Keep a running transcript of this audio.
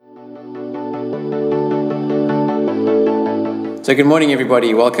So good morning,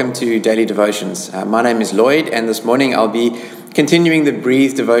 everybody. Welcome to Daily Devotions. My name is Lloyd, and this morning I'll be continuing the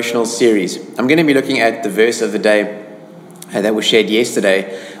Breathe devotional series. I'm going to be looking at the verse of the day that was shared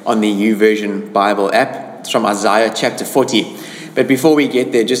yesterday on the YouVersion Bible app. It's from Isaiah chapter 40. But before we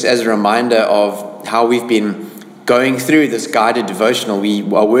get there, just as a reminder of how we've been going through this guided devotional, we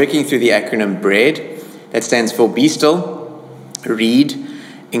are working through the acronym BREAD. That stands for Be Still, Read,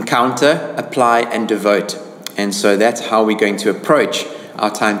 Encounter, Apply, and Devote. And so that's how we're going to approach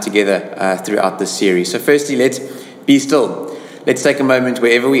our time together throughout this series. So firstly, let's be still. Let's take a moment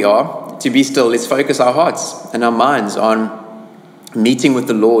wherever we are to be still. Let's focus our hearts and our minds on meeting with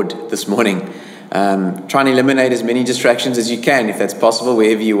the Lord this morning. Try and eliminate as many distractions as you can, if that's possible,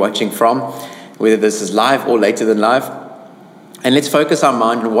 wherever you're watching from, whether this is live or later than live. And let's focus our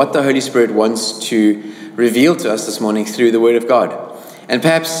mind on what the Holy Spirit wants to reveal to us this morning through the Word of God. And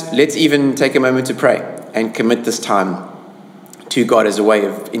perhaps let's even take a moment to pray and commit this time to God as a way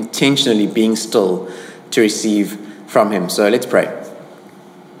of intentionally being still to receive from Him. So let's pray.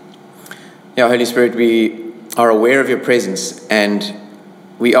 Yeah, Holy Spirit, we are aware of your presence, and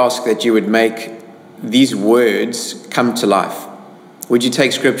we ask that you would make these words come to life. Would you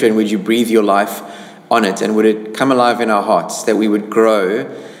take Scripture and would you breathe your life on it, and would it come alive in our hearts, that we would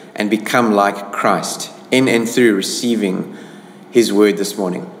grow and become like Christ in and through receiving His word this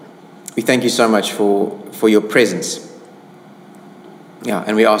morning. We thank you so much for your presence. Yeah,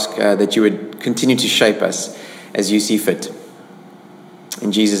 and we ask that you would continue to shape us as you see fit.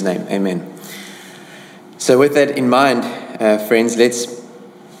 In Jesus' name, amen. So with that in mind, friends, let's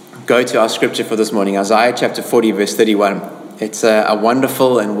go to our scripture for this morning, Isaiah chapter 40, verse 31. It's a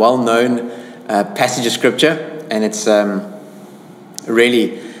wonderful and well-known passage of scripture, and it's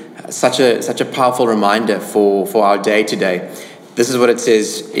really such a powerful reminder for our day today. This is what it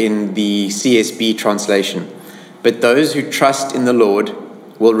says in the CSB translation. But those who trust in the Lord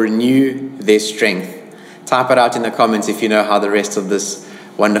will renew their strength. Type it out in the comments if you know how the rest of this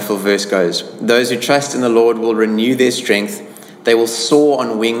wonderful verse goes. Those who trust in the Lord will renew their strength. They will soar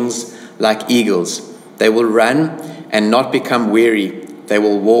on wings like eagles. They will run and not become weary. They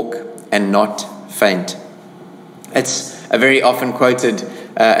will walk and not faint. It's a very often quoted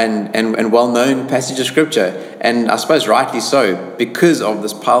and well-known passage of scripture, and I suppose rightly so, because of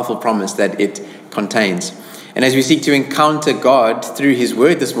this powerful promise that it contains. And as we seek to encounter God through His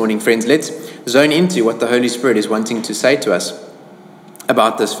word this morning, friends, let's zone into what the Holy Spirit is wanting to say to us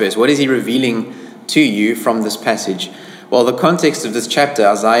about this verse. What is He revealing to you from this passage? Well, the context of this chapter,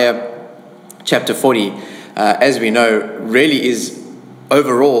 Isaiah chapter 40, as we know, really is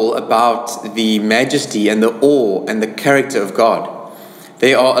overall about the majesty and the awe and the character of God.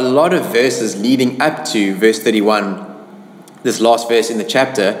 There are a lot of verses leading up to verse 31, this last verse in the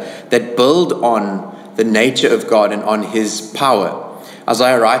chapter, that build on the nature of God and on His power.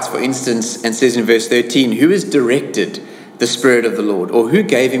 Isaiah writes, for instance, and says in verse 13, who has directed the Spirit of the Lord? Or who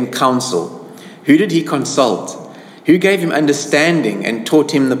gave Him counsel? Who did He consult? Who gave Him understanding and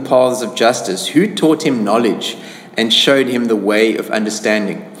taught Him the paths of justice? Who taught Him knowledge and showed Him the way of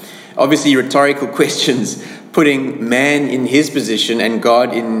understanding? Obviously, rhetorical questions, putting man in his position and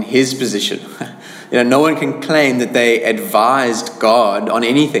God in His position. No one can claim that they advised God on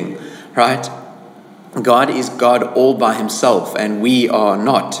anything, right? God is God all by Himself, and we are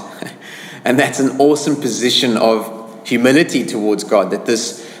not. And that's an awesome position of humility towards God that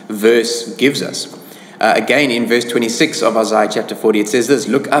this verse gives us. Again, in verse 26 of Isaiah chapter 40, it says this,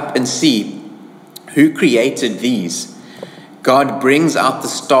 look up and see who created these. God brings out the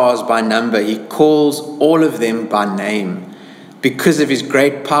stars by number. He calls all of them by name. Because of His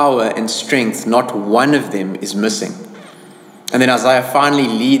great power and strength, not one of them is missing. And then Isaiah finally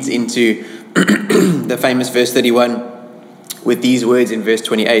leads into the famous verse 31 with these words in verse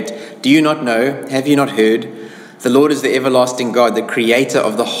 28. Do you not know? Have you not heard? The Lord is the everlasting God, the creator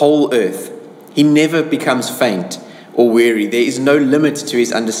of the whole earth. He never becomes faint or weary. There is no limit to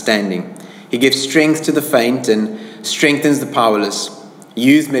His understanding. He gives strength to the faint and strengthens the powerless.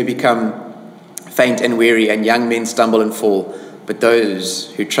 Youth may become faint and weary, and young men stumble and fall. But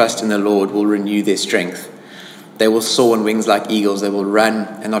those who trust in the Lord will renew their strength. They will soar on wings like eagles. They will run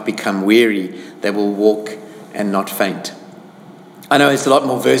and not become weary. They will walk and not faint. I know it's a lot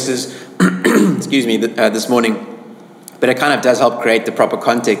more verses, this morning, but it kind of does help create the proper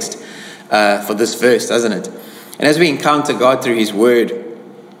context for this verse, doesn't it? And as we encounter God through His word,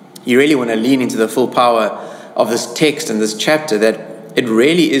 you really want to lean into the full power of this text and this chapter, that it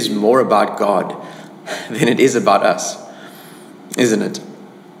really is more about God than it is about us, isn't it?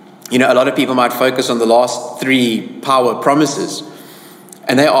 A lot of people might focus on the last three power promises,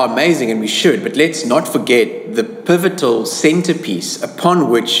 and they are amazing, and we should, but let's not forget the pivotal centerpiece upon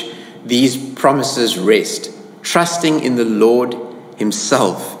which these promises rest, trusting in the Lord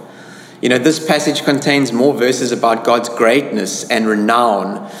himself. This passage contains more verses about God's greatness and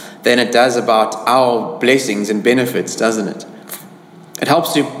renown than it does about our blessings and benefits, doesn't it? It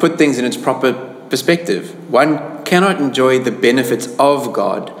helps to put things in its proper perspective. One cannot enjoy the benefits of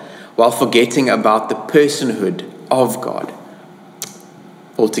God while forgetting about the personhood of God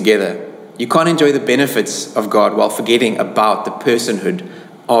altogether. You can't enjoy the benefits of God while forgetting about the personhood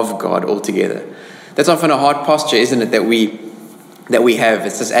of God altogether. That's often a hard posture, isn't it, that we have.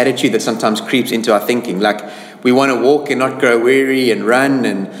 It's this attitude that sometimes creeps into our thinking. Like, we want to walk and not grow weary, and run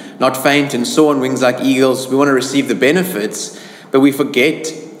and not faint, and soar on wings like eagles. We want to receive the benefits, but we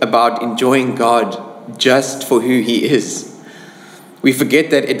forget about enjoying God just for who he is. We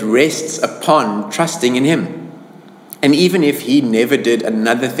forget that it rests upon trusting in him. And even if he never did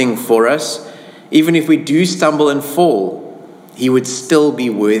another thing for us, even if we do stumble and fall, he would still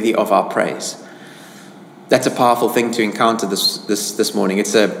be worthy of our praise. That's a powerful thing to encounter this morning.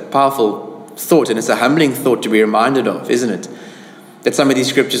 It's a powerful thought, and it's a humbling thought to be reminded of, isn't it? That some of these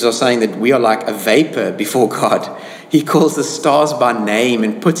scriptures are saying that we are like a vapor before God. He calls the stars by name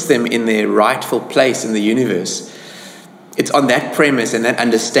and puts them in their rightful place in the universe. It's on that premise and that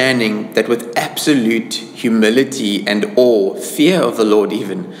understanding that with absolute humility and awe, fear of the Lord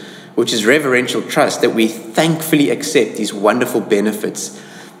even, which is reverential trust, that we thankfully accept these wonderful benefits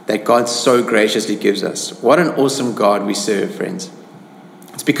that God so graciously gives us. What an awesome God we serve, friends.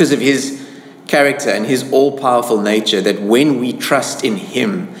 It's because of his character and his all-powerful nature that when we trust in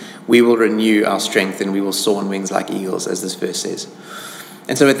him, we will renew our strength and we will soar on wings like eagles, as this verse says.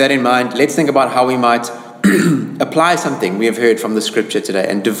 And so with that in mind, let's think about how we might apply something we have heard from the scripture today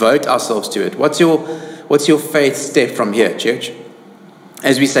and devote ourselves to it. What's your faith step from here, church?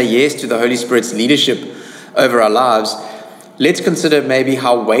 As we say yes to the Holy Spirit's leadership over our lives, let's consider maybe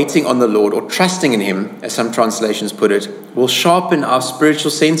how waiting on the Lord, or trusting in him, as some translations put it, will sharpen our spiritual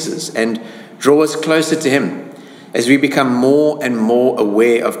senses and draw us closer to him as we become more and more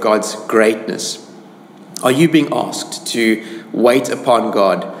aware of God's greatness. Are you being asked to wait upon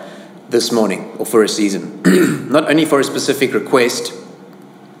God this morning or for a season? Not only for a specific request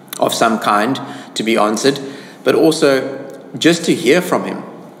of some kind to be answered, but also just to hear from him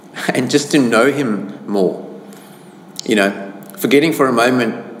and just to know him more. Forgetting for a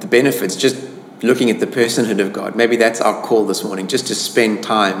moment the benefits, just looking at the personhood of God. Maybe that's our call this morning, just to spend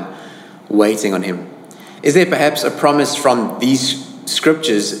time waiting on him. Is there perhaps a promise from these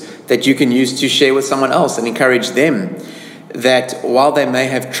scriptures that you can use to share with someone else and encourage them that while they may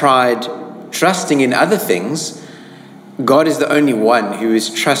have tried trusting in other things, God is the only one who is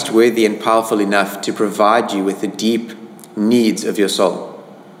trustworthy and powerful enough to provide you with the deep needs of your soul?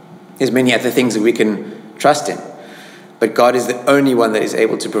 There's many other things that we can trust in, but God is the only one that is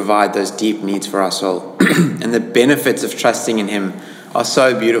able to provide those deep needs for our soul. And the benefits of trusting in him are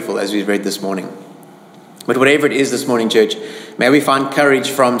so beautiful, as we've read this morning. But whatever it is this morning, church, may we find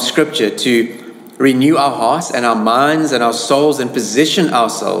courage from scripture to renew our hearts and our minds and our souls and position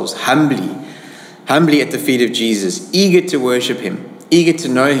ourselves humbly at the feet of Jesus, eager to worship him, eager to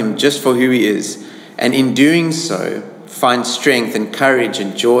know him just for who he is. And in doing so, find strength and courage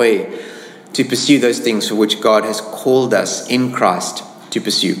and joy to pursue those things for which God has called us in Christ to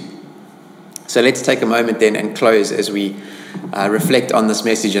pursue. So let's take a moment then and close as we reflect on this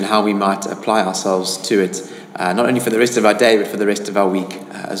message and how we might apply ourselves to it, not only for the rest of our day, but for the rest of our week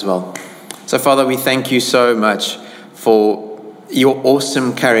as well. So, Father, we thank you so much for your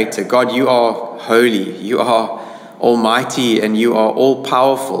awesome character. God, you are holy, you are almighty, and you are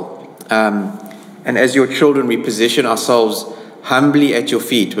all-powerful. And as your children, we position ourselves humbly at your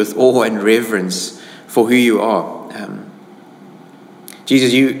feet with awe and reverence for who you are.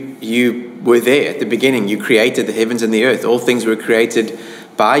 Jesus, you were there at the beginning. You created the heavens and the earth. All things were created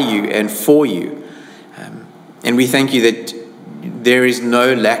by you and for you. And we thank you that there is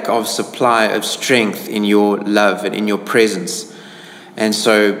no lack of supply of strength in your love and in your presence. And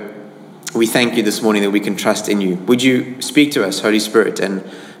so we thank you this morning that we can trust in you. Would you speak to us, Holy Spirit, and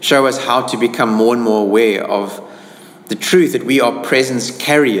show us how to become more and more aware of the truth that we are presence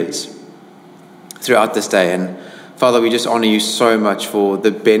carriers throughout this day. And Father, we just honor you so much for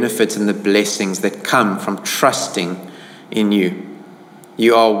the benefits and the blessings that come from trusting in you.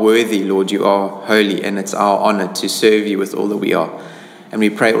 You are worthy, Lord. You are holy, and it's our honor to serve you with all that we are. And we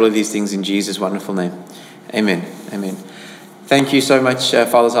pray all of these things in Jesus' wonderful name. Amen. Amen. Thank you so much,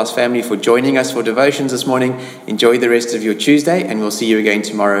 Father's House family, for joining us for devotions this morning. Enjoy the rest of your Tuesday, and we'll see you again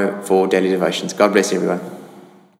tomorrow for daily devotions. God bless everyone.